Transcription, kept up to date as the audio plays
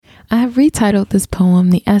I have retitled this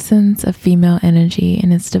poem The Essence of Female Energy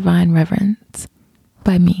in Its Divine Reverence,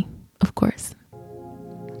 by me, of course.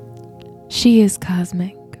 She is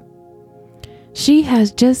cosmic. She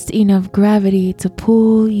has just enough gravity to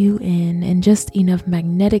pull you in and just enough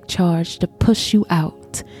magnetic charge to push you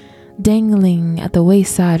out, dangling at the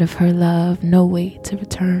wayside of her love, no way to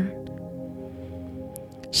return.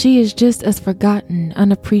 She is just as forgotten,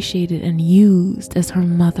 unappreciated, and used as her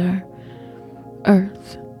mother,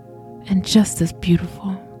 Earth, and just as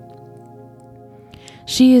beautiful.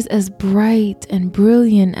 She is as bright and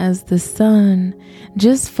brilliant as the sun,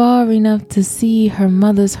 just far enough to see her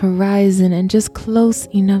mother's horizon and just close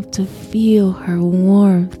enough to feel her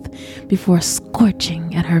warmth before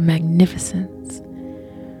scorching at her magnificence.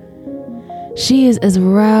 She is as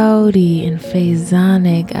rowdy and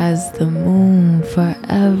phasonic as the moon,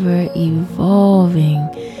 forever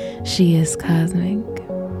evolving. She is cosmic.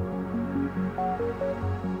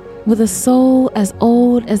 With a soul as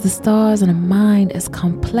old as the stars and a mind as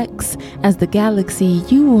complex as the galaxy,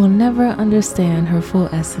 you will never understand her full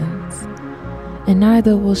essence, and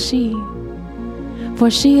neither will she.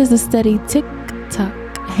 For she is a steady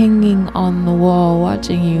tick-tock hanging on the wall,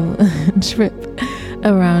 watching you trip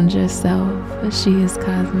around yourself. She is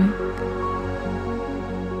cosmic.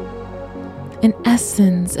 An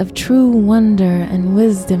essence of true wonder and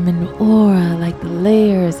wisdom and aura, like the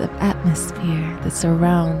layers of atmosphere that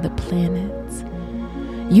surround the planets.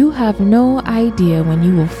 You have no idea when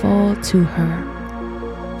you will fall to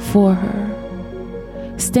her, for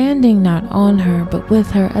her, standing not on her but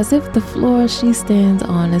with her, as if the floor she stands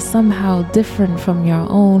on is somehow different from your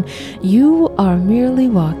own. You are merely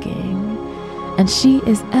walking, and she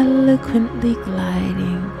is eloquently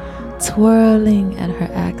gliding, twirling at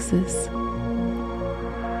her axis.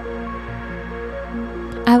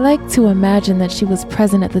 I like to imagine that she was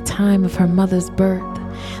present at the time of her mother's birth,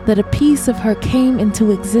 that a piece of her came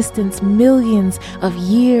into existence millions of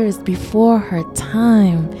years before her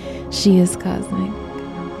time. She is cosmic.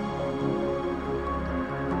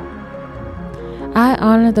 I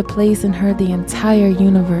honor the place in her the entire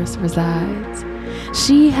universe resides.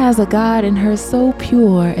 She has a God in her so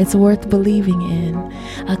pure it's worth believing in,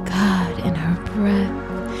 a God in her breath.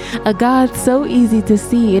 A God so easy to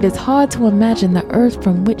see it is hard to imagine the earth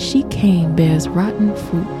from which she came bears rotten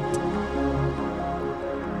fruit.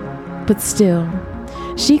 But still,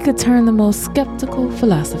 she could turn the most skeptical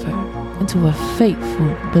philosopher into a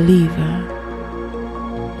faithful believer.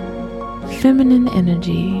 Feminine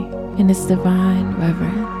energy in its divine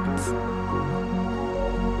reverence.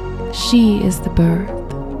 She is the birth.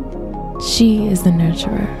 She is the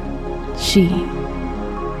nurturer. She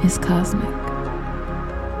is cosmic.